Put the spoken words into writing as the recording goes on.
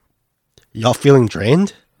Y'all feeling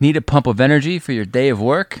drained? Need a pump of energy for your day of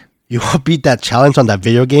work? You want to beat that challenge on that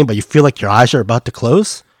video game, but you feel like your eyes are about to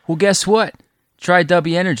close? Well, guess what? Try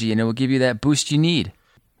W Energy and it will give you that boost you need.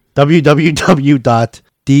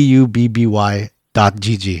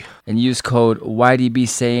 www.dubby.gg And use code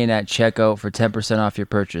YDBSAYIN at checkout for 10% off your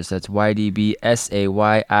purchase. That's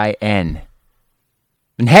YDBSAYIN.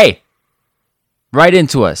 And hey, write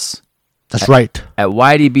into us. That's right. At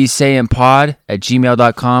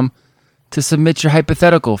ydbsayinpod@gmail.com to submit your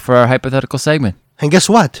hypothetical for our hypothetical segment. And guess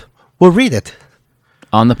what? We'll read it.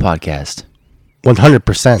 On the podcast.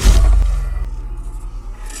 100%.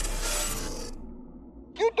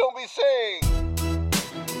 You don't be saying.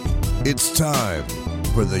 It's time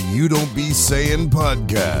for the You Don't Be Saying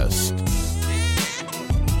podcast,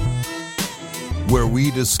 where we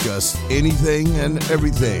discuss anything and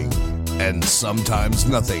everything, and sometimes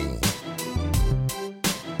nothing.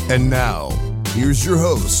 And now, here's your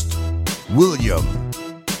host, William,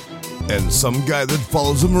 and some guy that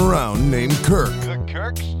follows him around named Kirk. The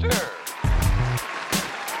Kirkster.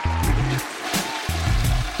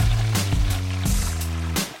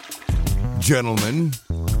 Gentlemen,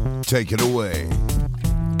 take it away.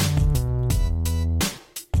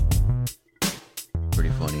 Pretty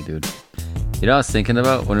funny, dude. You know what I was thinking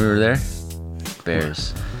about when we were there?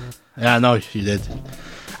 Bears. Yeah, I know you did.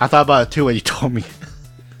 I thought about it too when you told me.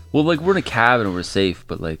 Well, like, we're in a cabin and we're safe,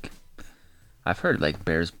 but, like, I've heard, like,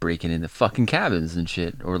 bears breaking into fucking cabins and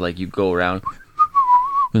shit. Or, like, you go around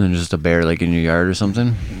and then just a bear, like, in your yard or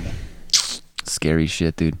something. Scary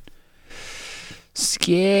shit, dude.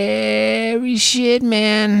 Scary shit,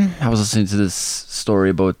 man. I was listening to this story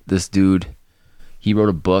about this dude. He wrote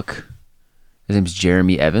a book. His name's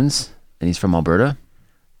Jeremy Evans, and he's from Alberta.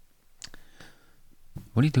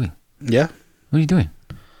 What are you doing? Yeah? What are you doing?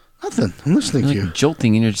 Nothing. I'm listening You're to like you.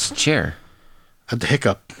 jolting in your chair. I had the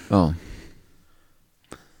hiccup. Oh.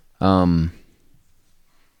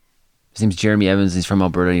 His name's Jeremy Evans. He's from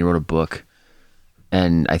Alberta, and he wrote a book.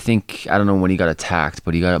 And I don't know when he got attacked,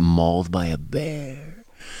 but he got mauled by a bear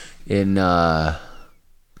in, I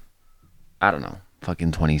don't know,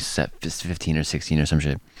 fucking 15 or 16 or some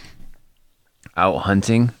shit. Out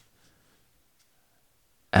hunting.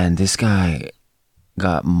 And this guy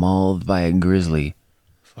got mauled by a grizzly.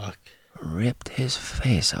 Fuck. Ripped his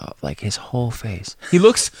face off, like his whole face. He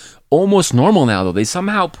looks almost normal now, though. They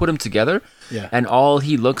somehow put him together. Yeah. And all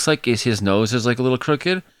he looks like is his nose is like a little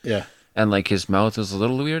crooked. Yeah. And like his mouth is a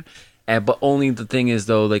little weird, but only the thing is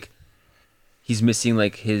though, like he's missing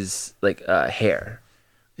like his hair,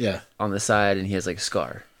 Yeah. on the side, and he has like a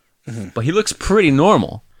scar. Mm-hmm. But he looks pretty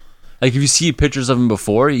normal. Like if you see pictures of him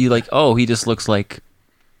before, you like, oh, he just looks like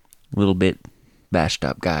a little bit bashed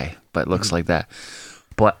up guy, but looks like that.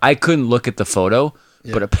 But I couldn't look at the photo,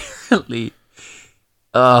 but apparently,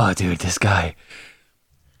 oh, dude, this guy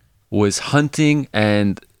was hunting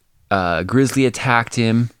and grizzly attacked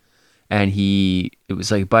him. And it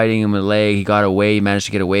was like biting him in the leg. He got away. He managed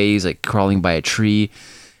to get away. He's like crawling by a tree.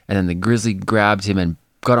 And then the grizzly grabbed him and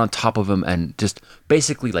got on top of him and just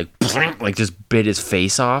basically like just bit his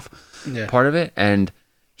face off, part of it. And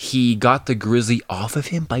he got the grizzly off of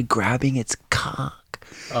him by grabbing its cock.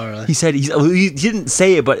 Oh, really? He said, he didn't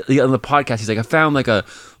say it, but on the podcast, he's like, I found like a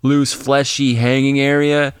loose, fleshy hanging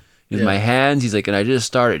area in my hands. He's like, and I just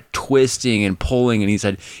started twisting and pulling, and he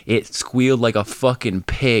said it squealed like a fucking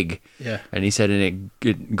pig. Yeah. And he said, and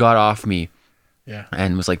it got off me. Yeah.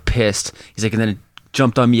 And was like pissed. He's like, and then it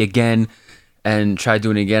jumped on me again and tried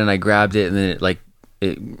doing it again, and I grabbed it, and then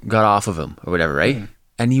it got off of him or whatever, right?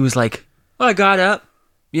 And he was like, well, I got up,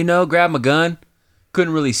 grabbed my gun,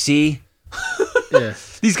 couldn't really see. Yeah.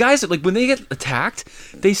 These guys, like, when they get attacked,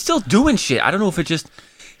 they still doing shit. I don't know if it just...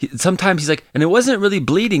 Sometimes he's like, and it wasn't really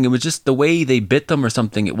bleeding. It was just the way they bit them or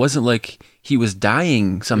something. It wasn't like he was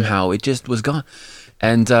dying somehow. It just was gone.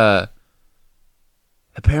 And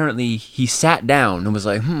apparently he sat down and was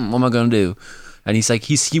like, what am I going to do? And he's like,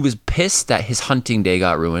 he was pissed that his hunting day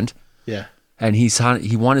got ruined. Yeah. And he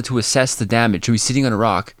wanted to assess the damage. So he's sitting on a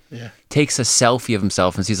rock, takes a selfie of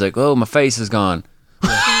himself, and he's like, oh, my face is gone.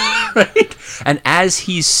 Right? And as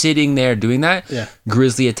he's sitting there doing that,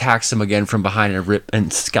 Grizzly attacks him again from behind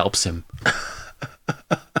and scalps him.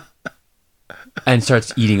 And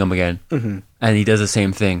starts eating him again. Mm-hmm. And he does the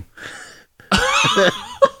same thing.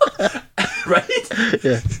 Right?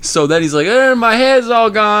 Yeah. So then he's like, my head's all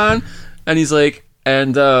gone. And he's like,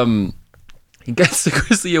 and he gets the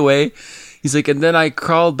grizzly away. He's like, and then I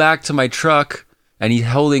crawled back to my truck, and he's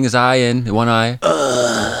holding his eye in, one eye.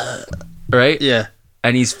 Right? Yeah.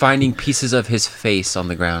 And he's finding pieces of his face on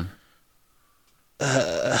the ground.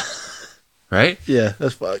 Right? Yeah,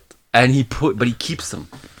 that's fucked. And he keeps them.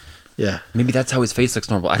 Yeah. Maybe that's how his face looks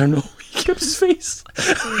normal. I don't know. He kept his face.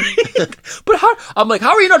 But how? I'm like,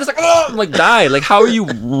 how are you not just like, oh, I'm like, die? Like, how are you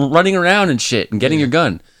running around and shit and getting your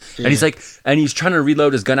gun? And he's like, and he's trying to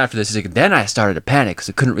reload his gun after this. He's like, then I started to panic because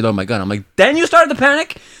I couldn't reload my gun. I'm like, then you started to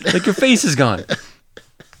panic? Like, your face is gone.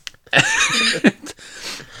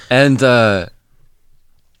 And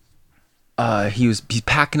he's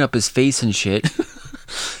packing up his face and shit.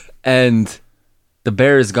 And the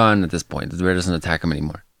bear is gone at this point. The bear doesn't attack him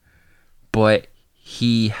anymore. But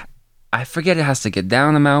I forget it has to get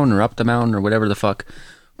down the mountain or up the mountain or whatever the fuck.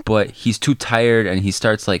 But he's too tired and he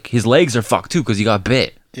starts like, his legs are fucked too because he got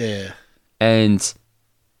bit. Yeah. And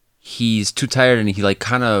he's too tired and he like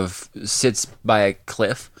kind of sits by a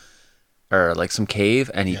cliff or like some cave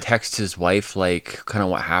and he texts his wife like kind of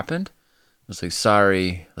what happened. It's like,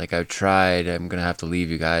 sorry, like I've tried, I'm gonna have to leave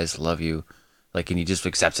you guys, love you. Like, and he just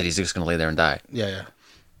accepts it, he's just gonna lay there and die. Yeah.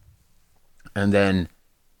 And then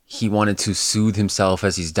he wanted to soothe himself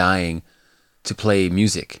as he's dying to play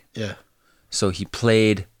music. Yeah. So he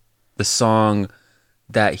played the song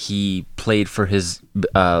that he played for his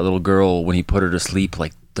little girl when he put her to sleep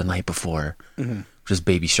like the night before, which is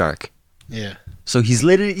Baby Shark. Yeah. So he's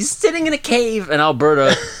sitting in a cave in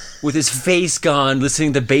Alberta with his face gone,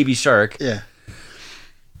 listening to Baby Shark. Yeah.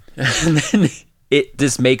 And then it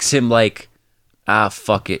just makes him like,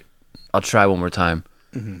 fuck it, I'll try one more time.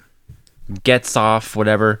 Gets off,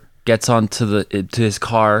 whatever, gets onto to his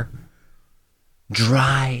car,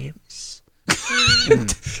 drives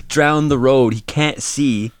down the road. He can't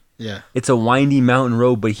see. Yeah. It's a windy mountain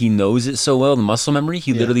road, but he knows it so well. The muscle memory.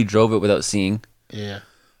 He literally drove it without seeing. Yeah.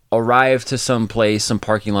 Arrived to some place, some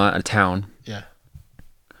parking lot, a town. Yeah.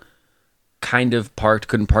 Kind of parked,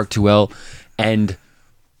 couldn't park too well, and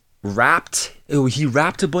he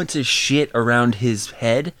wrapped a bunch of shit around his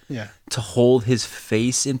head to hold his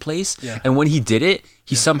face in place. Yeah. And when he did it,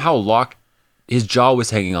 he somehow locked, his jaw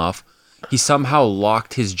was hanging off. He somehow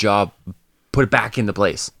locked his jaw, put it back into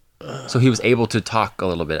place. So he was able to talk a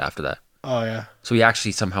little bit after that. Oh, yeah. So he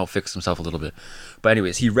actually somehow fixed himself a little bit. But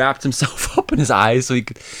anyways, he wrapped himself up in his eyes so he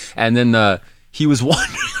could, and then he was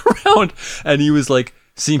wandering around and he was like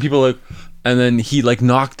seeing people like, and then he like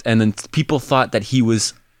knocked, and then people thought that he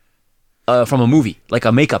was from a movie, like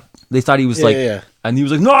a makeup. They thought he was and he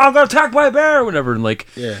was like, no, I got attacked by a bear or whatever. And like,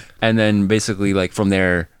 and then basically like from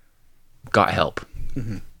there got help.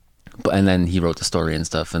 But, and then he wrote the story and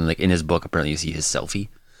stuff. And like in his book, apparently you see his selfie.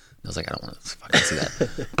 I was like, I don't want to fucking see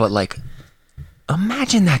that. But like,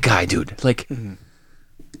 imagine that guy, dude. Like,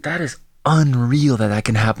 that is unreal that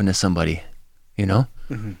can happen to somebody, you know?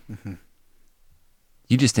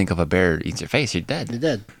 You just think of a bear eats your face, you're dead. You're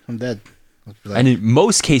dead. I'm dead. Like, and in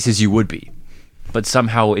most cases you would be, but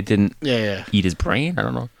somehow it didn't eat his brain. I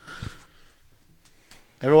don't know.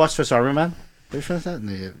 Ever watched Swiss Army Man? Did you finish that?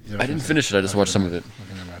 No, I didn't finish it. I just watched some of it.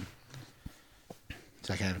 Okay, never mind.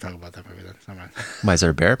 So I can't even talk about that movie then. Never mind. Why, is there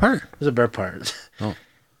a bear part? There's a bear part. Oh.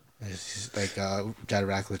 It's like Jared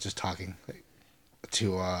Radcliffe just talking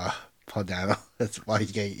to Paul Dano. That's why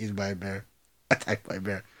he's getting eaten by a bear. Attacked by a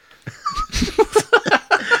bear.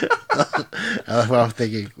 That's what I'm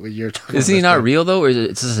thinking when you're talking. Is he not real though, or is it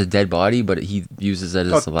just a dead body? But he uses that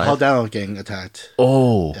as alive. Paul Dano getting attacked.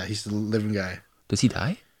 Oh, yeah, he's the living guy. Does he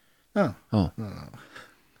die? No. Oh. No.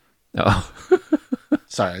 Oh.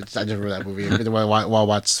 Sorry, I just remember that movie. While I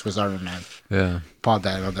watched Swiss Army Man. Yeah. Paul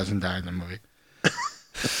Dano doesn't die in the movie.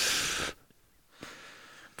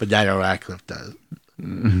 But Daniel Radcliffe does.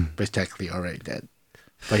 But he's technically already dead.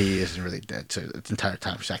 But he isn't really dead, so the entire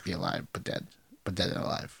time he's actually alive, but dead. But dead and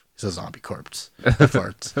alive. He's a zombie corpse.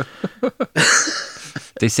 Farts.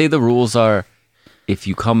 They say the rules are, if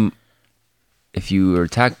you are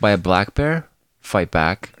attacked by a black bear, fight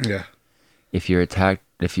back. Yeah. If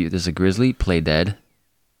there's a grizzly, play dead.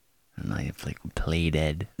 And I have like play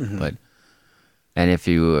dead, but and if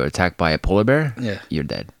you are attacked by a polar bear, you're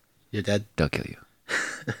dead. You're dead. They'll kill you.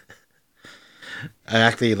 I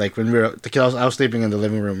actually like when I was sleeping in the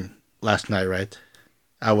living room last night, right?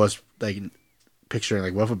 I was like picturing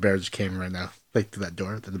like what if a bear just came right now, like through that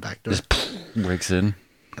door, through the back door, just breaks in,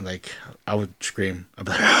 and like I would scream. I'd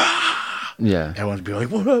be like, yeah. Everyone's be like,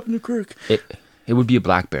 "What happened to Kirk?" It would be a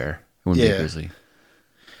black bear. It wouldn't be a grizzly.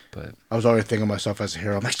 But I was already thinking of myself as a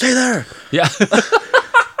hero. I'm like, stay there. Yeah.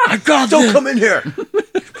 I got Don't come in here.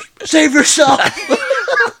 Save yourself.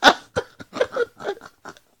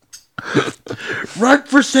 Run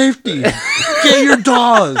for safety. Get your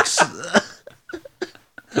dogs.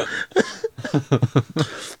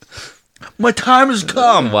 My time has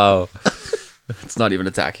come. Wow. It's not even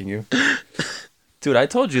attacking you. Dude, I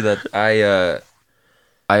told you that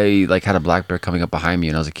I like had a black bear coming up behind me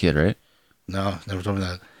when I was a kid, right? No, never told me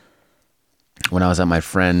that. when I was at my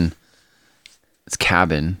friend's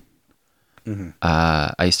cabin.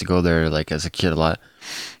 I used to go there like as a kid a lot,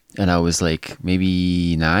 and I was like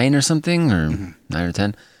maybe 9 or something, or 9 or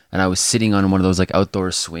 10, and I was sitting on one of those like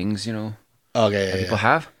outdoor swings, you know, Okay, that yeah, people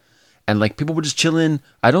have, and like people were just chilling.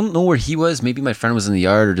 I don't know where he was. Maybe my friend was in the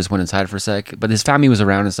yard or just went inside for a sec, but his family was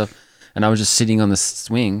around and stuff, and I was just sitting on the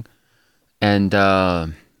swing, and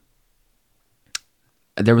there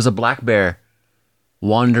was a black bear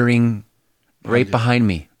wandering right behind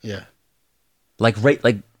me, yeah. like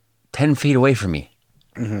 10 feet away from me.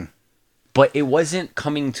 But it wasn't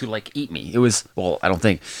coming to like eat me. It was, well, I don't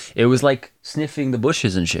think. It was like sniffing the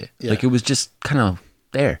bushes and shit. Yeah. Like it was just kind of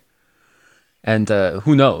there. And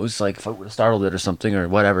who knows, like if I would have startled it or something or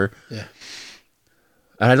whatever. Yeah.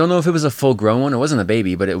 And I don't know if it was a full grown one. It wasn't a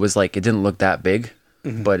baby, but it was like, it didn't look that big,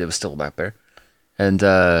 but it was still a black bear. And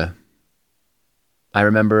I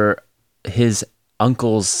remember his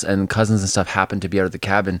uncles and cousins and stuff happened to be out of the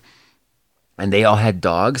cabin, and they all had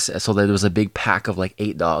dogs. So there was a big pack of like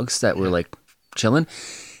 8 dogs that were like chilling.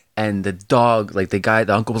 And the dog, like the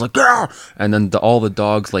uncle was like, "Grr!" And then all the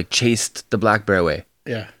dogs like chased the black bear away.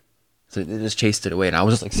 Yeah. So they just chased it away. And I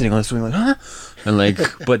was just like sitting on the swing like, huh? And like,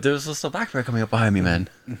 but there was just a black bear coming up behind me, man.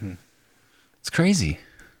 It's crazy.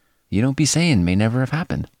 You don't be saying may never have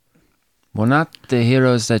happened. We're not the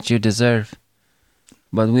heroes that you deserve,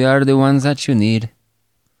 but we are the ones that you need.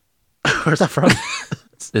 Where's that from?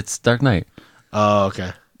 It's Dark Knight. Oh,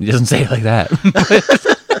 okay. He doesn't say it like that.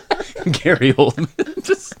 Gary Oldman.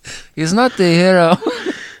 He's not the hero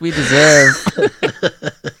we deserve.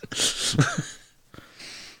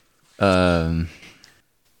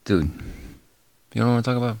 Dude, you don't want to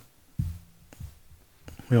talk about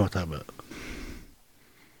We don't talk about.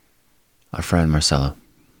 our friend Marcelo?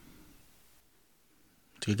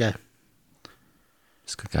 It's a good guy.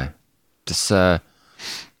 He's a good guy. Just the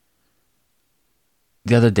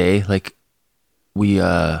other day, like we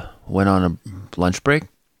went on a lunch break,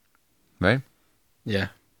 right? Yeah.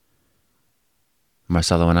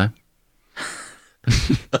 Marcelo and I.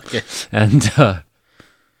 Okay. And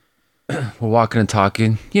we're walking and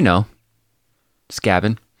talking, you know,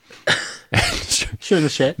 scabbing. Shooting the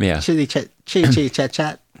shit. Yeah. Chitty chat. Chitty chat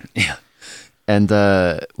chat. Yeah. And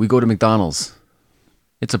we go to McDonald's.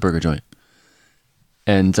 It's a burger joint.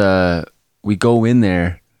 And we go in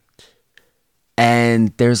there,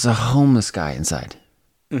 and there's a homeless guy inside.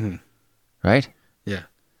 Right? Yeah.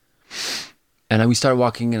 And we start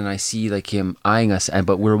walking in, and I see like him eyeing us.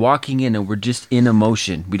 But we're walking in, and we're just in a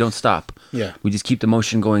motion. We don't stop. Yeah. We just keep the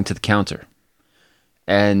motion going to the counter.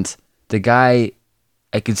 And the guy,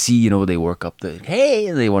 I could see, you know, they work up the, hey,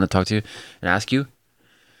 and they want to talk to you and ask you.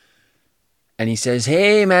 And he says,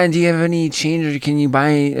 hey, man, do you have any change, or can you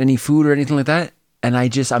buy any food or anything like that? And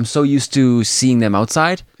I'm so used to seeing them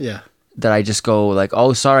outside Yeah. that I just go like,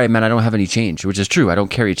 oh, sorry, man, I don't have any change, which is true. I don't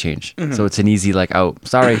carry change. So it's an easy like, oh,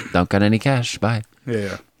 sorry, don't got any cash. Bye.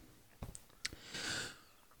 Yeah.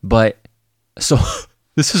 But so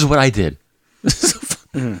this is what I did.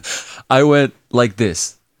 I went like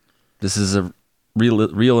this. This is a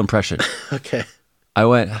real impression. Okay. I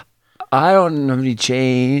went, I don't have any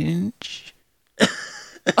change.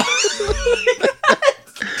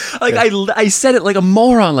 Like I said it like a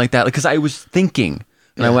moron like that, because I was thinking,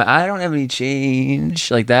 and I went, I don't have any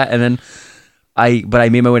change, like that, and then I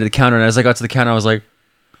made my way to the counter, and as I got to the counter, I was like,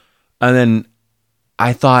 and then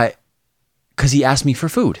I thought, because he asked me for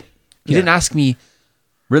food, he didn't ask me.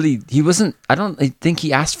 Really, he wasn't. I think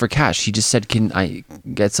he asked for cash. He just said, "Can I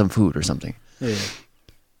get some food or something?" Yeah.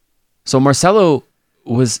 So Marcelo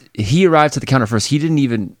he arrived at the counter first. He didn't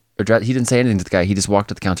even address. He didn't say anything to the guy. He just walked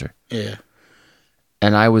to the counter. Yeah.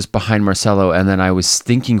 And I was behind Marcelo, and then I was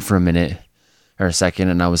thinking for a minute or a second,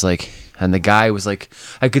 and I was like, and the guy was like,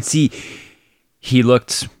 I could see he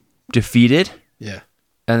looked defeated, Yeah.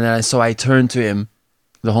 and then so I turned to him,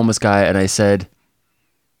 the homeless guy, and I said,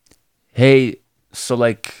 "Hey, so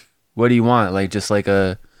like, what do you want? Like just like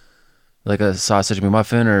a sausage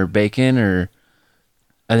McMuffin or bacon or?"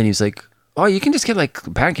 And then he was like, "Oh, you can just get like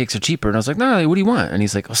pancakes are cheaper." And I was like, "No, what do you want?" And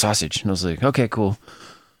he's like, "Oh, sausage." And I was like, "Okay, cool."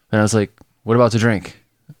 And I was like, "What about to drink?"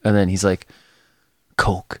 And then he's like,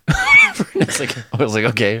 "Coke." And I was like,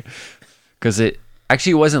 okay, because it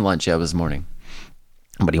wasn't lunch yet; it was morning,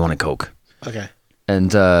 but he wanted Coke. Okay.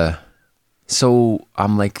 And so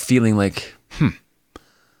I'm like feeling like,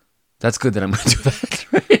 that's good that I'm gonna do that,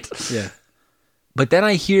 right? Yeah. But then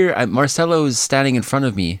I hear Marcelo is standing in front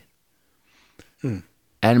of me,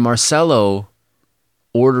 and Marcelo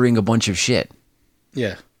ordering a bunch of shit,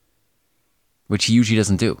 Yeah. which he usually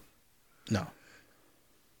doesn't do, No.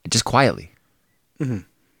 just quietly.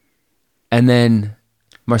 And then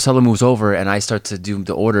Marcelo moves over and I start to do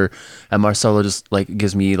the order, and Marcelo just like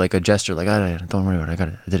gives me like a gesture, like, don't worry about it, I got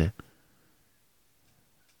it, I did it.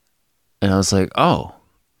 And I was like, oh.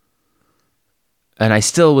 And I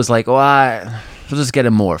still was like, we'll just get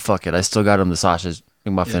him more. Fuck it. I still got him the sausage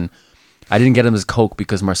McMuffin. Yeah. I didn't get him his Coke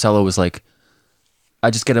because Marcelo was like,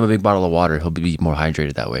 I just get him a big bottle of water. He'll be more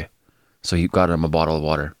hydrated that way. So he got him a bottle of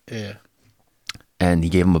water. Yeah. And he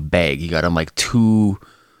gave him a bag. He got him like 2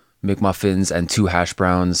 McMuffins and 2 hash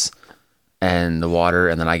browns and the water.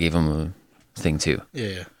 And then I gave him a thing too.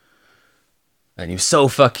 Yeah. And he was so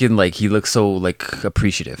fucking like, he looked so like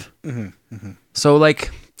appreciative. Mm-hmm. Mm-hmm. So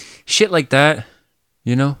like shit like that,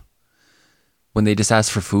 you know, when they just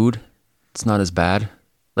ask for food, it's not as bad.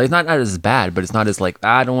 Like not as bad, but it's not as like,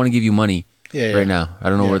 I don't want to give you money right now. I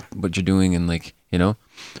don't know what you're doing. And like, you know,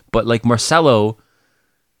 but like Marcelo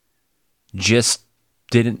just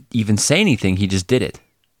didn't even say anything. He just did it.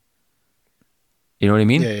 You know what I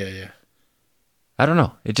mean? Yeah. I don't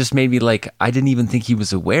know. It just made me like, I didn't even think he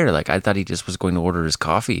was aware. Like I thought he just was going to order his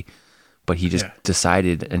coffee, but he just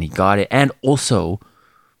decided and he got it. And also,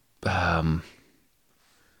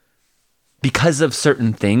 because of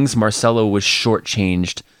certain things, Marcelo was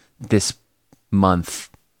shortchanged this month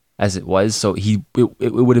as it was. So it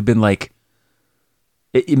would have been like,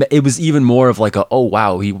 it was even more of like oh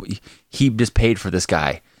wow, he just paid for this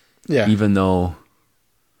guy. Yeah. Even though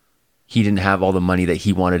he didn't have all the money that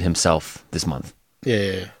he wanted himself this month.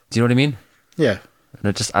 Yeah. Do you know what I mean? Yeah. And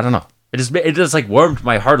it just, I don't know. It just like warmed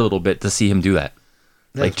my heart a little bit to see him do that.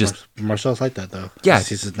 Yeah, like just Marcel's like that though. Yeah.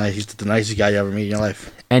 He's the nicest guy you ever meet in your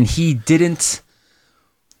life. And he didn't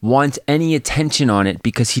want any attention on it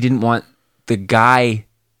because he didn't want the guy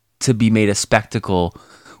to be made a spectacle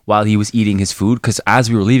while he was eating his food. Because as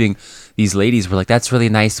we were leaving, these ladies were like, "That's really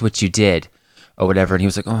nice what you did," or whatever. And he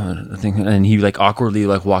was like, "Oh," and he like awkwardly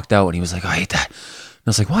like walked out, and he was like, "I hate that." And I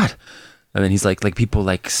was like, "What?" And then he's like people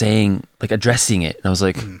like saying, like addressing it. And I was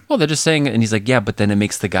like, "Oh, they're just saying it." And he's like, "Yeah, but then it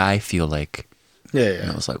makes the guy feel like." Yeah.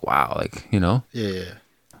 And I was like, "Wow," like, you know. Yeah.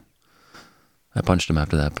 I punched him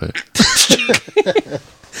after that, but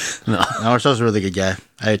no, Marcel's a really good guy.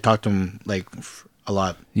 I talked to him like a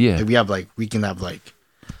lot. Yeah. Like, we can have like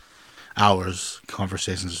hours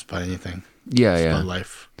conversations about anything. Yeah, about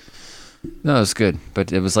life. No, it's good,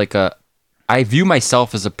 but it was like I view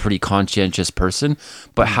myself as a pretty conscientious person,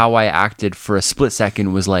 but how I acted for a split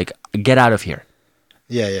second was like, get out of here.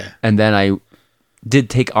 Yeah. And then I did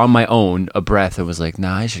take on my own a breath and was like,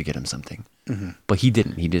 nah, I should get him something. Mm-hmm. But he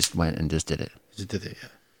didn't. He just went and just did it. He did it, yeah.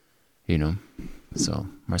 You know? So,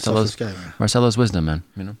 Marcelo's guy, man. Marcelo's wisdom, man.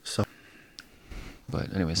 You know? So.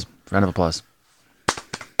 But anyways, round of applause.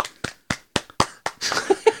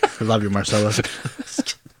 I love you, Marcelo.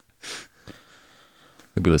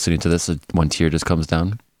 You'll be listening to this, one tear just comes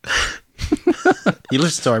down. He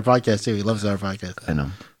listens to our podcast, too. He loves our podcast. I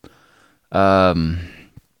know.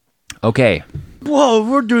 Okay. Whoa,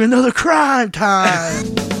 we're doing another crime time.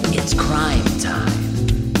 It's crime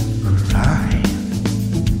time. Crime.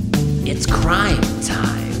 It's crime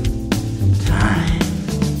time.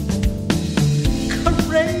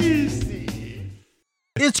 Crazy.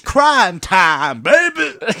 It's crime time,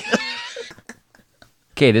 baby.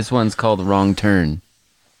 Okay, this one's called Wrong Turn.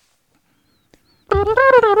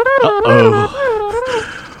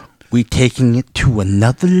 Uh-oh. We taking it to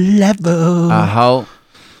another level. How?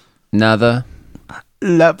 Another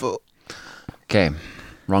level. Okay,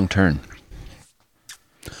 Wrong Turn.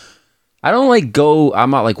 I don't like go.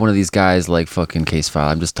 I'm not like one of these guys like fucking case file.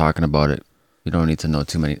 I'm just talking about it. You don't need to know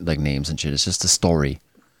too many like names and shit. It's just a story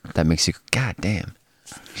that makes you god damn.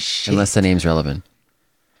 Shit. Unless the name's relevant.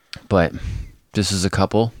 But this is a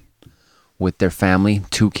couple with their family,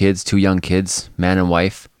 2 kids, 2 young kids, man and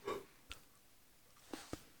wife.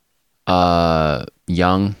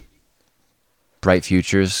 Young, bright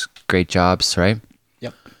futures, great jobs, right?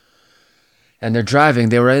 Yep. And they're driving.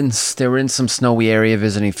 They were in some snowy area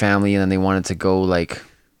visiting family, and then they wanted to go like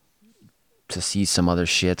to see some other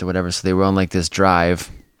shit or whatever. So they were on like this drive,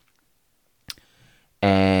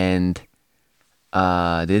 and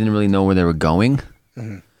they didn't really know where they were going,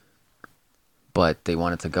 but they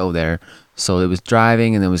wanted to go there. So it was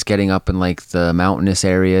driving, and it was getting up in like the mountainous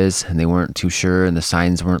areas, and they weren't too sure, and the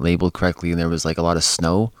signs weren't labeled correctly, and there was like a lot of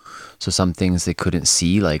snow. So some things they couldn't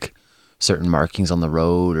see, like certain markings on the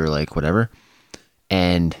road or like whatever.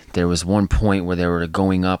 And there was one point where they were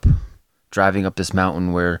driving up this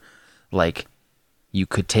mountain where like you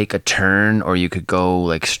could take a turn or you could go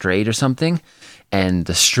like straight or something. And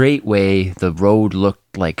the straight way, the road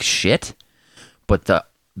looked like shit, but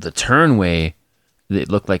the turn way, it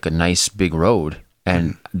looked like a nice big road.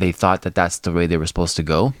 And they thought that that's the way they were supposed to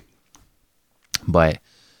go. But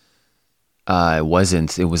It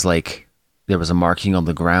wasn't. It was like there was a marking on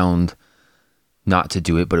the ground not to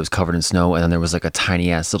do it, but it was covered in snow, and then there was like a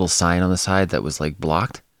tiny ass little sign on the side that was like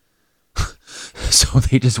blocked. So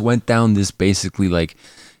they just went down this basically like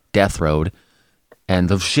death road, and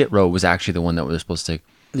the shit road was actually the one that we were supposed to take.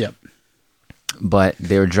 Yep. But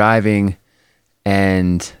they were driving,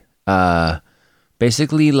 and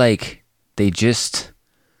basically like they just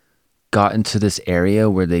got into this area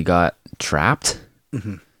where they got trapped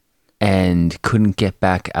and couldn't get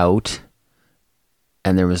back out,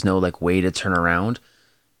 and there was no like way to turn around.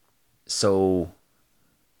 So,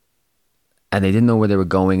 and they didn't know where they were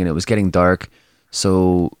going, and it was getting dark,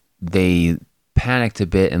 so they panicked a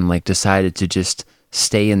bit and like decided to just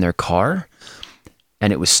stay in their car.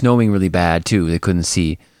 And it was snowing really bad too. They couldn't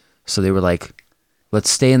see. So they were like, let's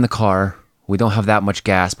stay in the car. We don't have that much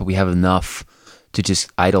gas, but we have enough to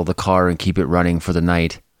just idle the car and keep it running for the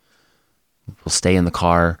night. We'll stay in the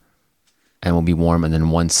car and we'll be warm. And then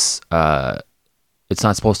once it's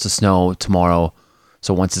not supposed to snow tomorrow,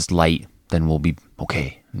 so once it's light, then we'll be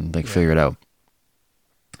okay and like figure it out.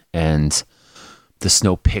 And the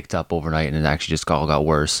snow picked up overnight, and it actually just all got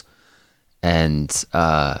worse. And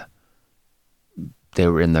they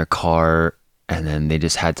were in their car, and then they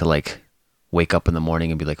just had to like wake up in the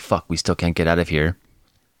morning and be like, fuck, we still can't get out of here.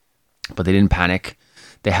 But they didn't panic.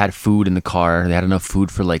 They had food in the car. They had enough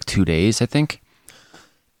food for like 2 days, I think.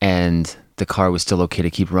 And the car was still okay to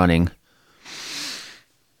keep running.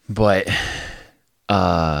 But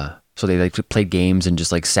so they like played games and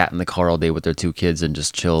just like sat in the car all day with their 2 kids and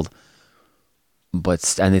just chilled.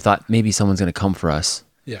 And they thought maybe someone's gonna come for us.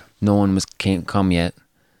 Yeah. No one came yet.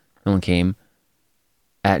 No one came.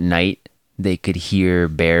 At night, they could hear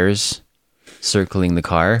bears circling the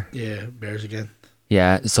car. Yeah, bears again.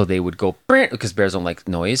 Yeah, so they would go because bears don't like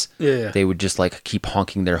noise. Yeah. They would just like keep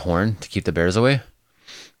honking their horn to keep the bears away,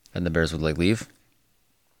 and the bears would like leave.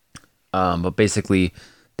 But basically,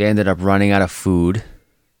 they ended up running out of food,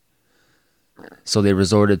 so they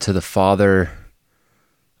resorted to the father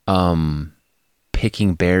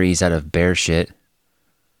picking berries out of bear shit,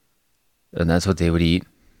 and that's what they would eat.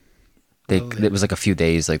 It was like a few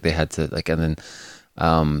days, like they had to like, and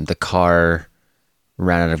then the car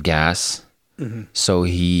ran out of gas, so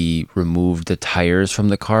he removed the tires from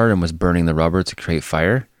the car and was burning the rubber to create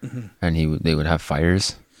fire, and they would have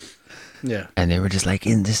fires. Yeah. And they were just like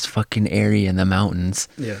in this fucking area in the mountains,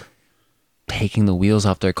 Yeah. taking the wheels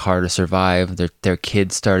off their car to survive. Their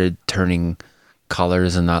kids started turning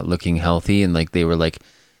colors and not looking healthy, and like they were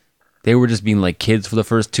just being like kids for the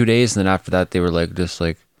first 2 days, and then after that they were like just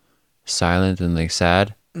like silent and like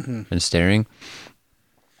sad and staring.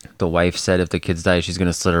 The wife said if the kids die, she's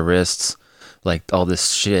gonna slit her wrists, like all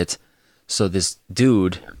this shit. So this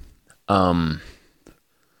dude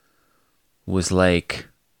was like,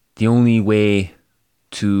 the only way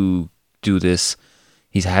to do this,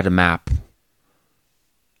 he's had a map.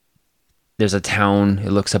 There's a town, it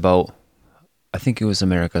looks about, I think it was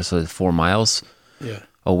America, so it's 4 miles Yeah.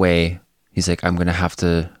 away. He's like, I'm gonna have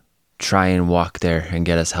to try and walk there and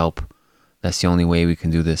get us help. That's the only way we can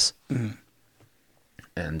do this.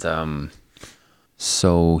 And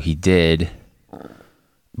so he did,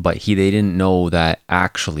 but they didn't know that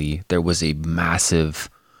actually there was a massive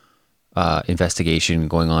investigation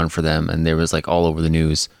going on for them, and there was like all over the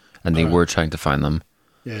news, and they were trying to find them.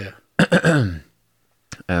 Yeah.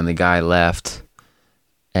 And the guy left,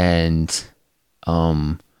 and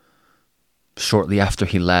shortly after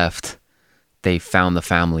he left, they found the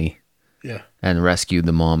family Yeah. and rescued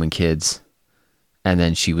the mom and kids. And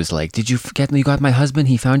then she was like, did you forget you got my husband?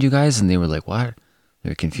 He found you guys? And they were like, what?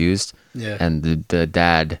 They were confused. Yeah. And the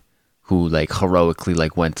dad, who like heroically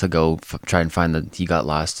like went to go try and find he got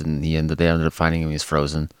lost, and they ended up finding him. He was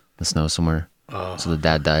frozen in the snow somewhere. Oh. So the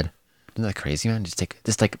dad died. Isn't that crazy, man?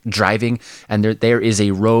 Just like driving, and there is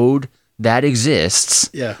a road that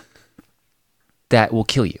exists Yeah. that will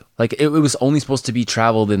kill you. Like it was only supposed to be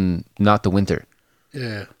traveled in not the winter,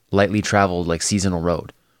 Yeah. lightly traveled like seasonal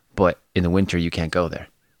road, but in the winter you can't go there.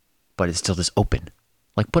 But it's still just open.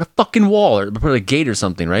 Like put a fucking wall or put a gate or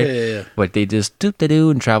something, right? Yeah. But they just doop-de-doo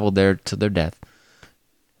and traveled there to their death.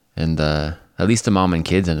 And at least the mom and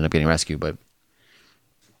kids ended up getting rescued, but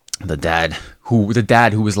the dad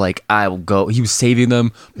who was like, I will go, he was saving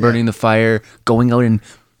them, burning the fire, going out and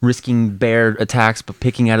risking bear attacks but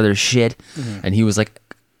picking out of their shit. And he was like,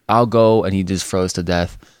 I'll go, and he just froze to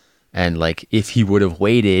death. And like if he would have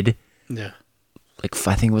waited, Yeah. like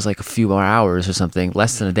I think it was like a few more hours or something,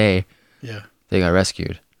 less than a day, Yeah. they got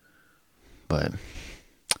rescued. But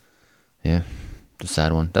yeah, it's a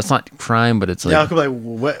sad one. That's not crime, but it's like Yeah. I'll be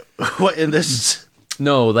like, what in this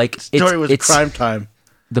no, like story was it's crime time?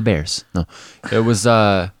 The Bears. No, it was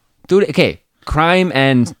dude. Okay, crime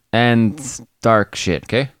and dark shit.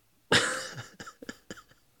 Okay.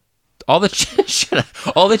 All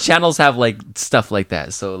the all the channels have like stuff like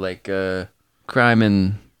that. So like crime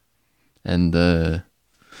and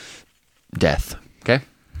death. Okay.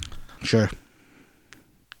 Sure.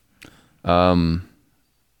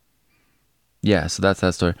 Yeah. So that's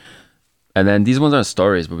that story. And then these ones aren't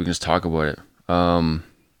stories, but we can just talk about it.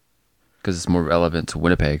 Because it's more relevant to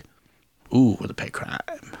Winnipeg. Ooh, with a pay crime.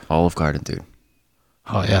 Olive Garden, dude.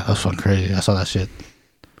 Oh yeah, that was fucking crazy. I saw that shit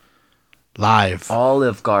live.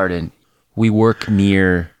 Olive Garden. We work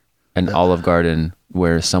near an Olive Garden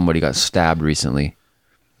where somebody got stabbed recently.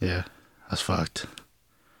 Yeah, that's fucked.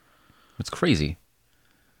 It's crazy.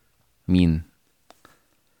 I mean,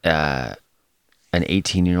 an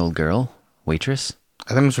 18-year-old girl, waitress.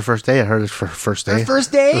 I think it was her first day. I heard it was for her first day. Her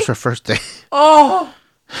first day? It was her first day. Oh.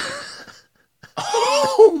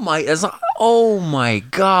 Oh my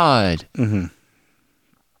God. Mm-hmm.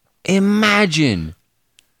 Imagine.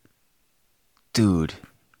 Dude.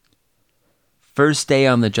 First day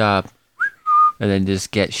on the job, and then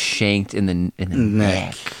just get shanked in the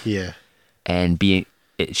neck. Yeah. And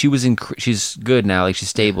she's good now, like she's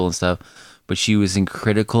stable and stuff, but she was in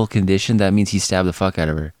critical condition. That means he stabbed the fuck out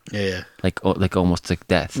of her. Yeah. Like almost like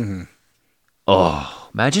death. Mm-hmm. Oh,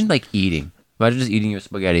 imagine just eating your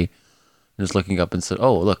spaghetti and just looking up and said,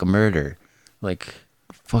 "Oh, look, a murder." Like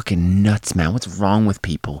fucking nuts, man. What's wrong with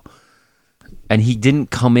people? And he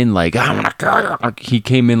didn't come in like, "I'm gonna kill you." Like, he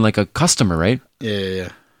came in like a customer, right? Yeah.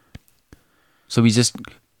 So he's just,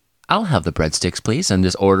 "I'll have the breadsticks, please," and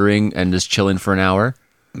just ordering and just chilling for an hour.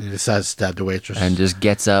 He decides to stab the waitress. And just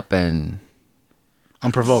gets up and...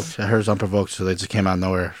 Unprovoked. I heard it was unprovoked, so they just came out of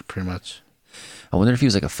nowhere, pretty much. I wonder if he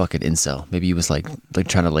was like a fucking incel. Maybe he was like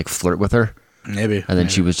trying to like flirt with her. Maybe. And then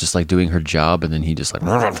she was just like doing her job, and then he just like...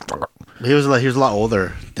 He was a lot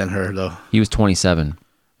older than her, though. He was 27.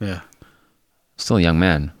 Yeah. Still a young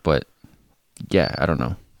man, but yeah, I don't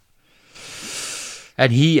know.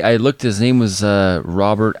 And I looked, his name was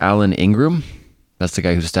Robert Allen Ingram. That's the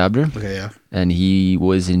guy who stabbed her. Okay, yeah. And he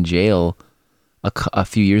was in jail a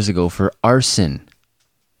few years ago for arson.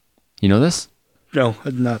 You know this? No,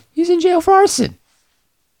 I did not. He's in jail for arson.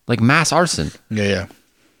 Like mass arson. Yeah.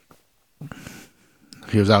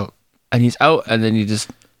 He was out. And he's out, and then you just,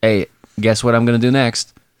 hey, guess what I'm going to do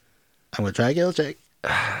next? I'm going to try to kill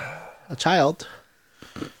a child.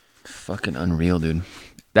 Fucking unreal, dude.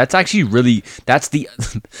 That's actually really, that's the,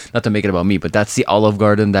 not to make it about me, but that's the Olive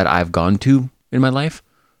Garden that I've gone to in my life.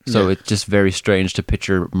 So Yeah. it's just very strange to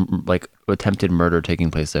picture like attempted murder taking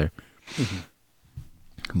place there.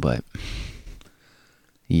 Mm-hmm. But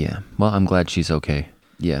yeah, well, I'm glad she's okay.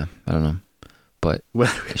 Yeah, I don't know. But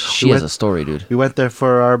she has a story, dude. We went there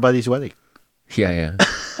for our buddy's wedding. Yeah.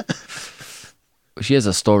 She has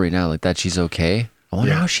a story now, like that she's okay. I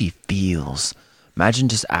wonder how she feels. Imagine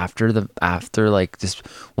just after like just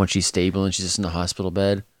when she's stable and she's just in the hospital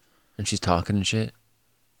bed and she's talking and shit.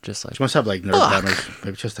 Just like, She must have like nerve damage.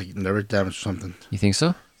 Maybe just like nerve damage or something. you think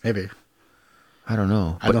so? Maybe. I don't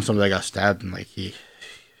know. I know somebody that got stabbed and like he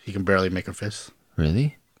can barely make her fist.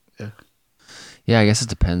 Really? Yeah. Yeah, I guess it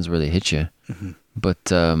depends where they hit you. Mm-hmm.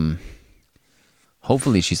 But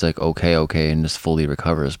hopefully she's like okay and just fully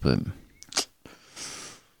recovers, but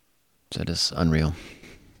that is unreal.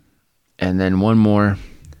 And then one more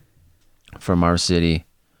from our city.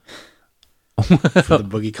 For the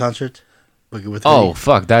Boogie concert. Boogie with Oh, Hoodie.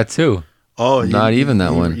 fuck, that too. Oh, not even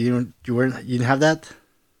that one. You didn't have that?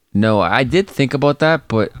 No, I did think about that,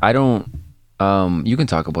 but I don't. You can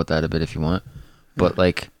talk about that a bit if you want, but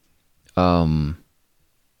like,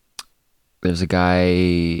 there's a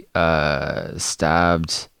guy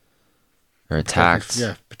stabbed or attacked.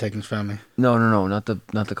 Protecting his family. No, not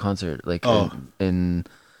the concert. Like in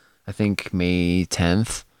I think May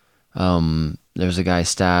 10th, there's a guy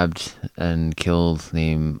stabbed and killed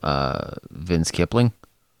named Vince Kipling.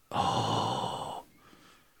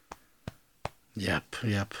 Yep.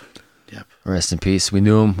 Rest in peace. We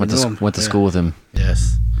knew him. Went to school with him.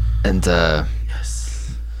 Yes. And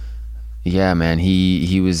Yes. yeah, man,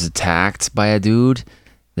 he was attacked by a dude.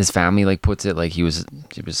 His family like puts it like he was.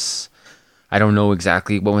 I don't know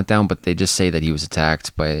exactly what went down, but they just say that he was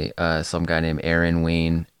attacked by some guy named Aaron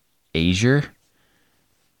Wayne Azier,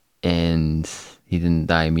 and he didn't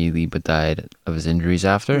die immediately, but died of his injuries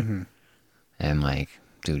after. Mm-hmm. And like,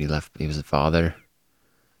 dude, he was a father.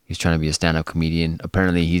 He was trying to be a stand-up comedian.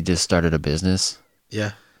 Apparently, he just started a business.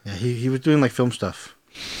 Yeah. He was doing like film stuff.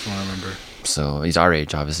 That's what I remember. So he's our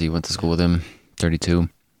age, obviously. Went to school with him, 32.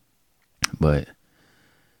 But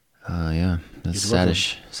yeah, that's sad as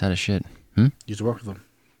shit. You used to work with him.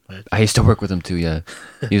 right? I used to work with him too. Yeah,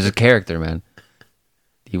 he was a character, man.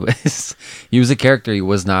 He was a character. He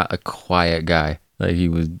was not a quiet guy. Like he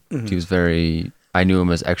was very. I knew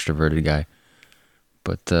him as extroverted guy,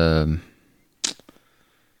 but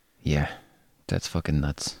yeah, that's fucking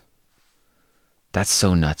nuts. That's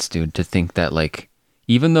so nuts, dude. To think that like,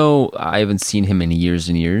 even though I haven't seen him in years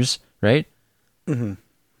and years, right?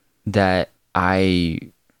 That I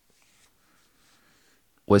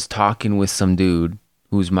was talking with some dude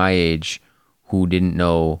who's my age who didn't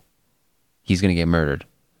know he's gonna get murdered.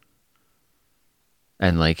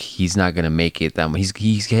 And like he's not gonna make it that much.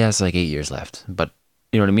 He has like 8 years left, but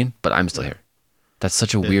you know what I mean. But I'm still here. That's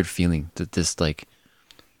such a weird feeling that this like,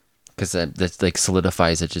 because that's like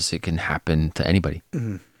solidifies that just it can happen to anybody.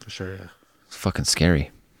 For sure, yeah. It's fucking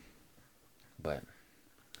scary. But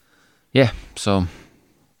yeah, so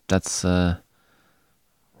that's what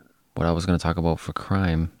I was gonna talk about for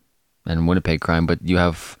crime and Winnipeg crime. But you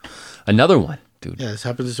have another one, dude. Yeah, this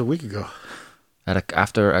happened just a week ago.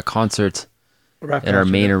 After a concert Rap at our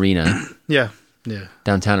concert, main yeah. arena, Yeah,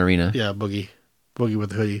 downtown arena. yeah. Boogie with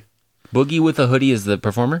the hoodie. Boogie with a hoodie is the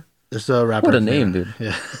performer. It's a rapper. What a name, dude.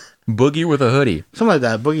 Yeah, Boogie with a hoodie. something like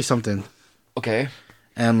that. Boogie something. Okay.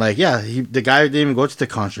 And like, yeah, the guy didn't even go to the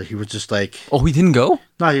concert. He was just like, Oh, he didn't go?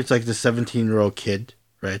 no, he was like the 17-year-old kid,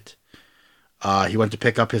 right? He went to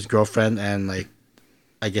pick up his girlfriend and like,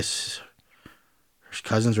 I guess her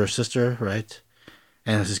cousins or sister, right?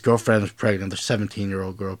 And his girlfriend was pregnant. The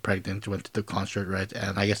 17-year-old girl pregnant went to the concert, right?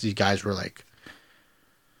 And I guess these guys were like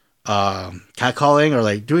catcalling or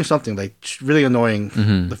like doing something like really annoying.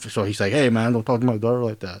 So he's like, "Hey man, don't talk to my daughter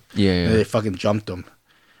like that." Yeah, And yeah. they fucking jumped him,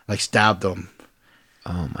 like stabbed him,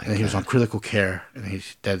 Oh my and he was god. on critical care. And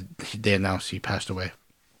he's dead. They announced he passed away.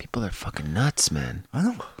 People are fucking nuts, man. I know.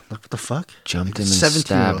 Like, what the fuck? Jumped Like, him and 17-year-old,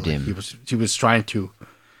 stabbed him. He was trying to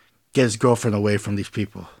get his girlfriend away from these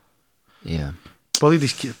people. Yeah. Both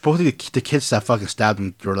of the kids that fucking stabbed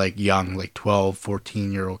him were like young, like 12,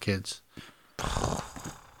 14-year-old kids.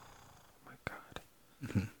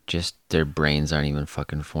 Just their brains aren't even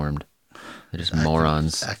fucking formed. They're just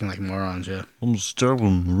morons. Acting like morons, yeah. I'm just stab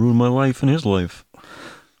him, ruin my life and his life.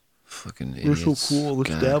 Fucking idiots. Let's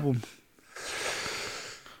God. stab them.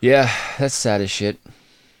 Yeah, that's sad as shit.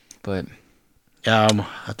 But Yeah, I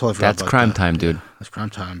totally forgot that's about crime that. time, dude. Yeah, that's crime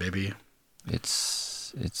time, baby.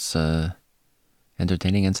 It's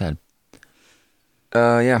entertaining and sad.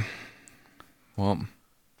 Yeah. Well,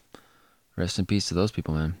 rest in peace to those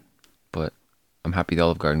people, man. But I'm happy the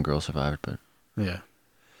Olive Garden girl survived. But Yeah.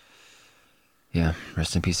 yeah,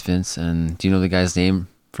 rest in peace, Vince. And do you know the guy's name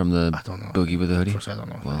from the I don't know. Boogie with the hoodie? Of course, I don't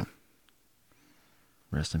know. Well,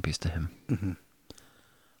 rest in peace to him.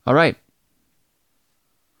 All right.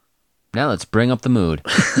 Now let's bring up the mood.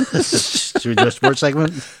 Should we do a sports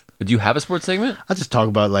segment? Do you have a sports segment? I'll just talk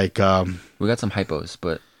about like We got some hypos,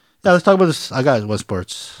 but yeah, let's talk about this. I got one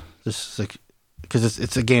sports. Just like because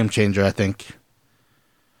it's a game changer, I think.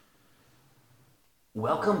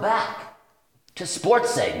 Welcome back to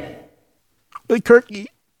Sports Segment. Hey, Kirky,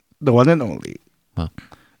 the one and only. well,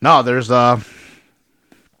 No, there's the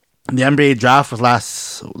NBA draft was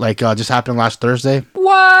just happened last Thursday.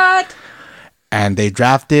 What? And they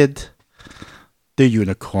drafted the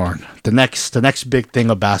unicorn, the next big thing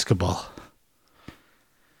of basketball.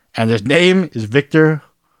 And his name is Victor.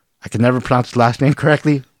 I can never pronounce his last name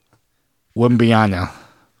correctly. Wembanyama.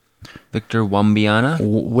 Victor Wembanyama,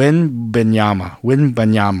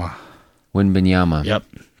 Wembanyama. Wembanyama. Yep.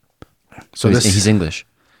 So he's English.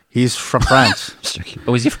 he's from France.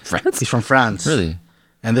 Oh, is he from France? He's from France. Really?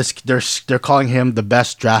 And they're calling him the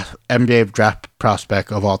best NBA draft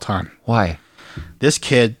prospect of all time. Why? This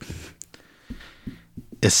kid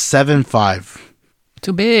is 7'5",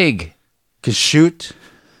 Too big. can shoot,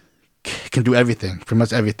 can do everything, pretty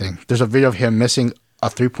much everything. There's a video of him missing a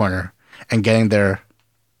 3-pointer and getting there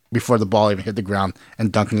before the ball even hit the ground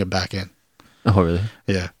and dunking it back in. Oh, really?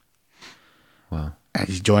 Yeah. Wow. And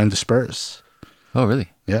he's joined the Spurs. Oh, really?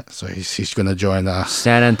 Yeah, so he's going to join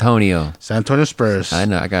San Antonio. San Antonio Spurs. I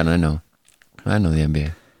know the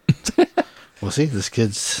NBA. We'll see. This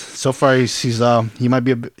kid's so far he might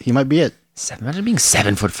be it. Imagine being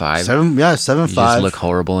 7'5". 7'5". You just look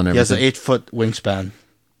horrible and He has an everything. 8-foot wingspan.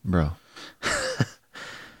 Bro.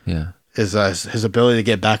 Yeah. His ability to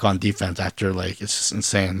get back on defense after it's just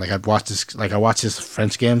insane. I watched his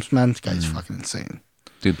French games, man. This guy's fucking insane.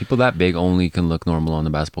 Dude, people that big only can look normal on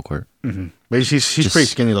the basketball court. But he's pretty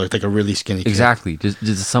skinny though. Like a really skinny kid. Exactly.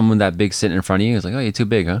 Just someone that big sitting in front of you is like, oh, you're too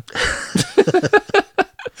big, huh?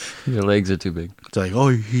 Your legs are too big. It's like, oh,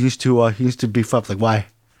 he needs to beef up. Like, why?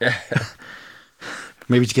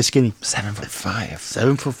 Maybe to get skinny. 7'5".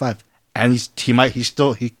 7'5". and he's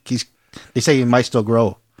they say he might still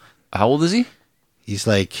grow. How old is he? He's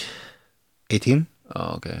like 18.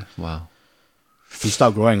 Oh, okay. Wow. He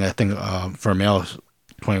stopped growing, I think, for a male,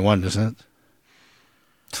 21, isn't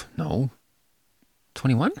it? No.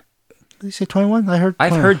 21? Did he say 21? I've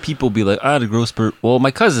I've heard people be like, I had a growth spurt. Well,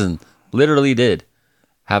 my cousin literally did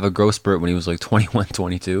have a growth spurt when he was like 21,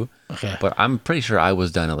 22. Okay. But I'm pretty sure I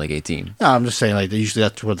was done at like 18. No, I'm just saying, like, usually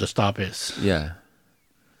that's where the stop is. Yeah.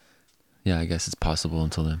 Yeah, I guess it's possible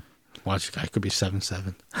until then. Watch, this guy could be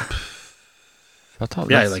 7'7". How tall?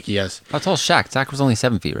 Yeah, that's- like he has How tall is Shaq? Shaq was only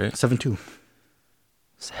 7 feet, right? 7'2".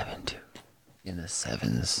 7'2". In the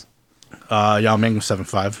sevens. Yao Ming was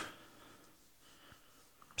 7'5".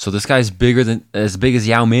 So this guy's as big as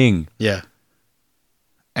Yao Ming. Yeah.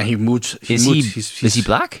 And he moves. Is he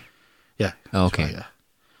black? Yeah. Oh, okay. Yeah.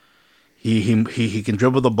 He can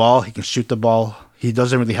dribble the ball. He can shoot the ball. He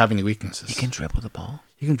doesn't really have any weaknesses. He can dribble the ball.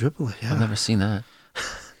 He can dribble it. Yeah. I've never seen that.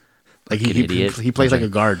 Like Fucking idiot. he plays Okay. like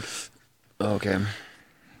a guard. Okay.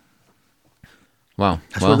 Wow.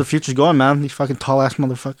 That's where the future's going, man. These fucking tall ass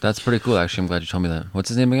motherfuckers. That's pretty cool, actually. I'm glad you told me that. What's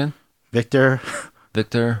his name again? Victor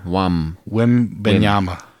Victor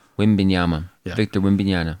Wembanyama. Wimbinyama. Yeah. Victor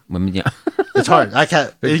Wimbinyama. It's hard. I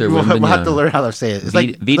can't. Victor We'll have Wembanyama. to learn how to say it. It's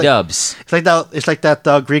like V-dubs. It's like that. It's like that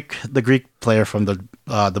the Greek player from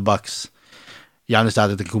the Bucks, Giannis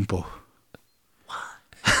Antetokounmpo.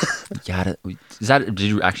 Yada. Is that? Did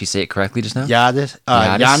you actually say it correctly just now? Giannis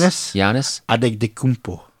Giannis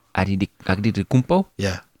Antetokounmpo. Antetokounmpo.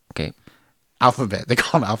 Yeah, Okay, alphabet. They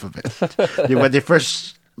call him alphabet. When they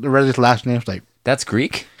first read his last name, it's like, that's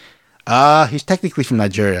Greek. he's technically from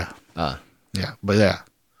Nigeria. Ah, Yeah, but yeah,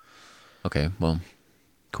 okay. Well,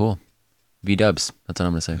 cool. V-dubs. That's what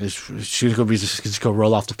I'm gonna say. she's gonna be just gonna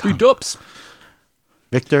roll off the tongue. V-dubs.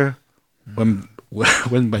 Victor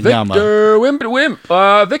Wembanyama.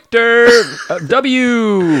 Victor Victor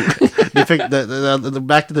W. They picked the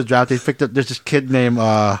back to the draft. They picked up. There's this kid named he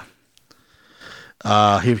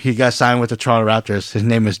got signed with the Toronto Raptors. His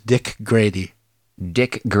name is Dick Grady.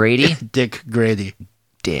 Dick Grady. Dick Grady.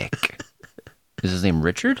 Dick. Is his name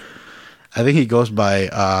Richard? I think he goes by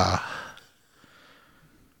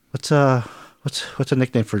what's a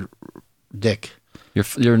nickname for Dick?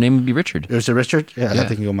 Your name would be Richard. Is it Richard? Yeah, Yeah. I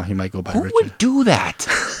think he might go by Who Richard. would do that?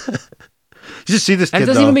 You just see this That kid.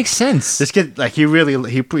 doesn't though. even make sense. This kid, like, he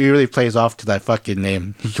really plays off to that fucking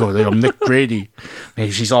name. He goes, I'm Nick Grady.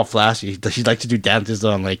 And she's all flashy. She likes to do dances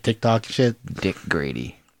on like TikTok and shit. Dick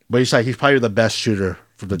Grady. But he's probably the best shooter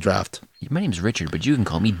from the draft. My name's Richard, but you can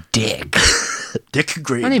call me Dick. Dick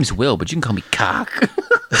Grady. My name's Will, but you can call me Cock.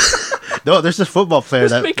 No, there's this football player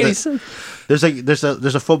Doesn't make any sense. There's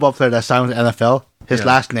a football player that signed with the NFL. His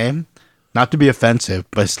last name, not to be offensive,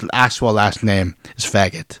 but his actual last name is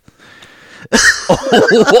Faggot.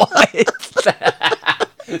 What?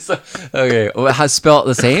 Okay, well, how spell it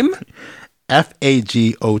the same?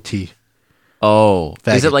 Fagot. Oh, is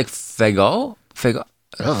Faggot. it like Fego? Fego?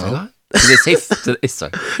 Uh-oh. Do they say?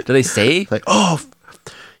 Sorry. Do they say? Like,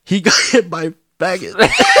 he got hit by Faggot.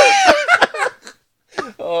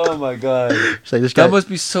 Oh my god, It's like, this guy. that must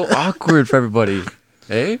be so awkward for everybody.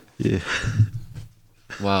 Hey? Yeah.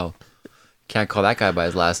 Wow. Can't call that guy by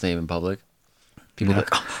his last name in public. People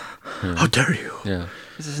like, How dare you? yeah,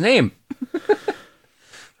 what's his name?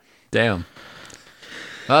 Damn.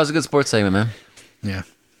 Well, that was a good sports segment, man. Yeah.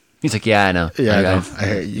 He's like, yeah, I know. Yeah, I got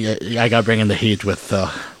know. I got to bring in the heat with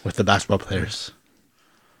the basketball players.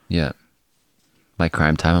 Yeah. My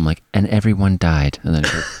crime time, I'm like, and everyone died. And then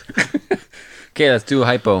okay, let's do a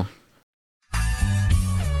hypo.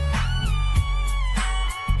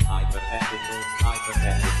 Hypothetical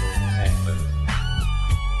segment.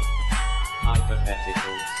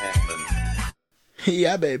 Hypothetical segment.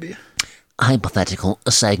 Yeah, baby. Hypothetical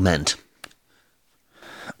segment.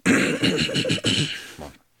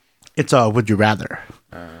 It's would you rather,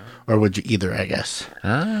 or would you either? I guess.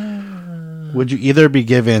 Would you either be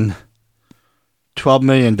given $12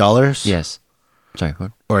 million, Yes. Sorry,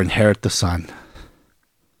 what? or inherit the sun?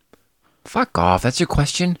 Fuck off. That's your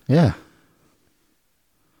question? Yeah.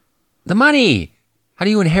 The money. How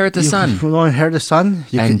do you inherit the sun? You don't inherit the sun.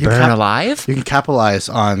 And burn alive? You can capitalize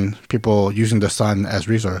on people using the sun as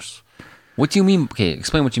resource. What do you mean? Okay,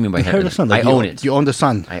 explain what you mean by Inherit inherit. the sun. I Like, own it. You own the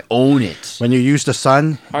sun. I own it. When you use the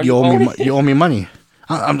sun, How do you you owe me. own it? You owe me money.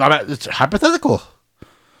 It's hypothetical.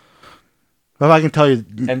 But if I can tell you,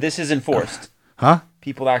 And this is enforced. huh?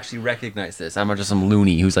 People actually recognize this. I'm not just some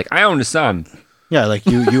loony who's like, I own the sun. Yeah, like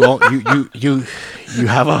you own, you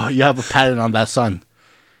have a patent on that sun.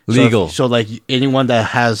 Legal. So like anyone that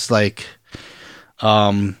has like,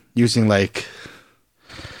 using like,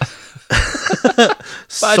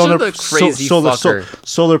 the crazy fucker.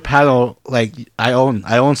 Solar panel. Like I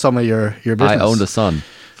own some of your business. I own the sun.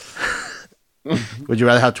 Would you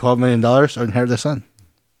rather have $12 million or inherit the sun?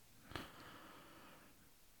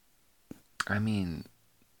 I mean,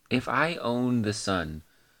 if I own the sun,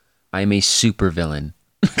 I'm a super villain.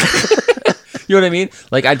 You know what I mean?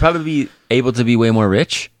 Like, I'd probably be able to be way more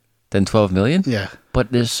rich than 12 million. Yeah.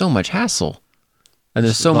 But there's so much hassle. And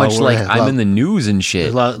there's so Well, much, we're- like, I'm in the news and shit.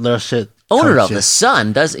 There's a lot of shit. Owner ton of the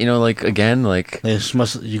sun does, like, again, like,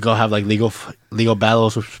 You go have like legal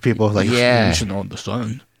battles with people. Like, Yeah. you should own the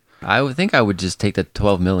sun. I would think I would just take the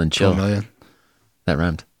 12 million chill. 12 million. That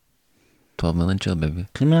rhymed. 12 million chill, baby.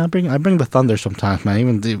 I mean, I bring the thunder sometimes,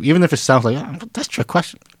 man. Even if it sounds like that's your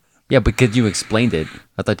question. Yeah, because you explained it.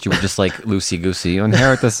 I thought you were just like loosey-goosey. You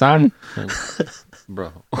inherit the sun?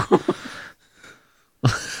 Bro.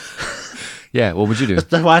 Yeah, what would you do?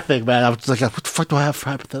 That's what I think, man. I was just like, what the fuck do I have for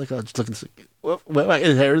hypothetical? I'm just looking at this. What I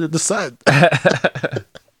inherited the sun? I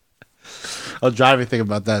was driving thinking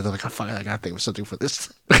about that. I'm like, oh, fuck, I gotta think of something for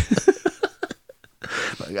this.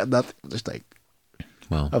 But I got nothing. I'm just like,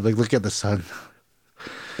 Well, I'm like, look at the sun.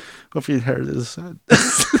 What if you inherited the sun?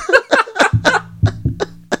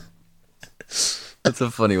 that's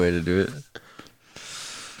a funny way to do it.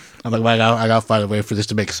 I'm like, man, I gotta find a way for this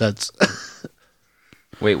to make sense.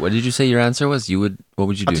 Wait, what did you say your answer was? What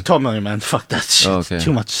would you Up do? to 12 million, man. Fuck that shit. Oh, okay.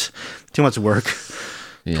 Too much work.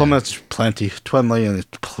 Yeah, 12 million is plenty. 12 million is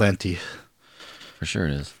plenty. for sure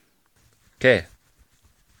it is. Okay.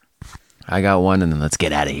 I got one, and then let's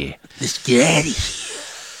get out of here. Let's get out of here.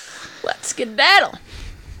 Let's skedaddle.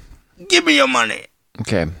 Give me your money.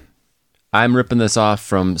 Okay. I'm ripping this off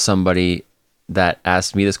from somebody that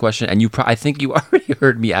asked me this question, and I think you already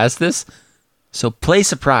heard me ask this. So play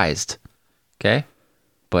surprised. Okay?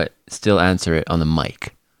 But still answer it on the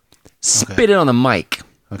mic. Spit it on the mic.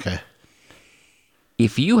 Okay.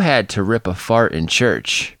 If you had to rip a fart in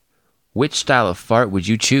church, which style of fart would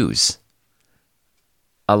you choose?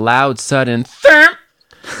 A loud, sudden thump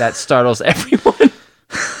that startles everyone,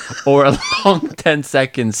 or a long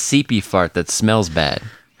 10-second seepy fart that smells bad?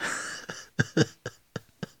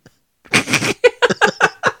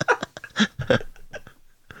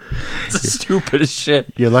 It's the stupidest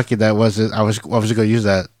shit. You're lucky that wasn't. I was gonna use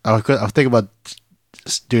that. I was thinking about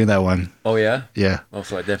doing that one. Oh, yeah? Yeah. Oh,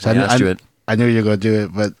 so I So definitely asked you it. I knew you were gonna do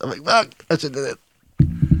it, but I'm like, fuck, I should do it.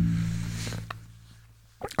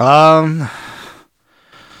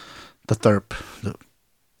 The thirp.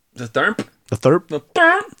 The thump? The thirp. The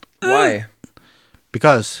thump? Why?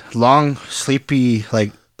 Because long, sleepy,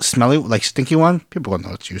 like smelly, like stinky one, people gonna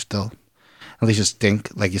know it's you still. At least it stink.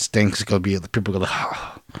 Like it stinks. It's gonna be people gonna.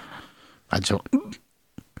 Oh. I just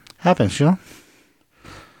happens, you know.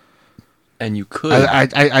 And you could.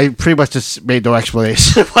 I pretty much just made no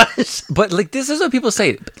explanation. But like this is what people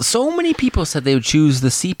say. So many people said they would choose the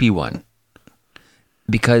CP one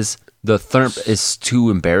because the thump is too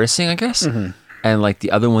embarrassing, I guess. Mm-hmm. And like the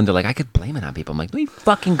other one, they're like, I could blame it on people. I'm like, no, you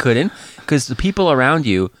fucking couldn't, because the people around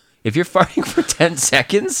you, if you're farting for 10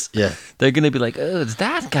 seconds, Yeah. they're gonna be like, oh, it's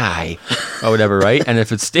that guy or whatever, right? And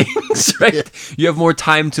if it stings, right, you have more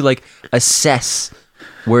time to like assess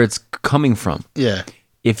where it's coming from. Yeah.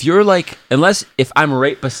 If you're like, if I'm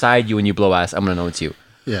right beside you and you blow ass, I'm gonna know it's you.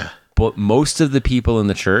 Yeah. But most of the people in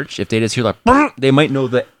the church, if they just hear like, "Brr," they might know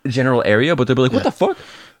the general area, but they'll be like, what the fuck?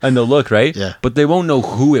 And they'll look, right? Yeah. But they won't know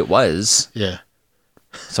who it was. Yeah.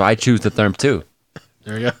 So I choose the thump too.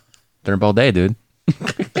 There you go. Thump all day, dude.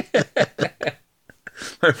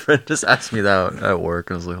 My friend just asked me that at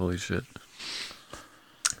work. I was like, holy shit.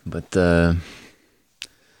 But,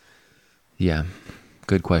 yeah.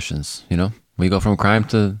 Good questions, you know? We go from crime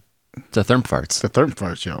to thump farts, The third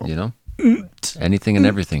part, yo. you know? Anything and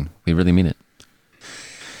everything. We really mean it.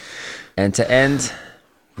 And to end...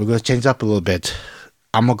 We're gonna change up a little bit.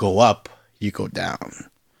 I'm gonna go up. You go down.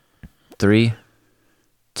 3,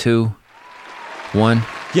 2, 1.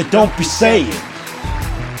 You don't be saying.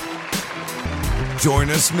 Join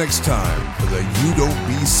us next time for the You Don't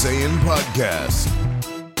Be Saying podcast.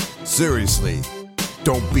 Seriously,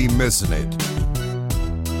 don't be missing it.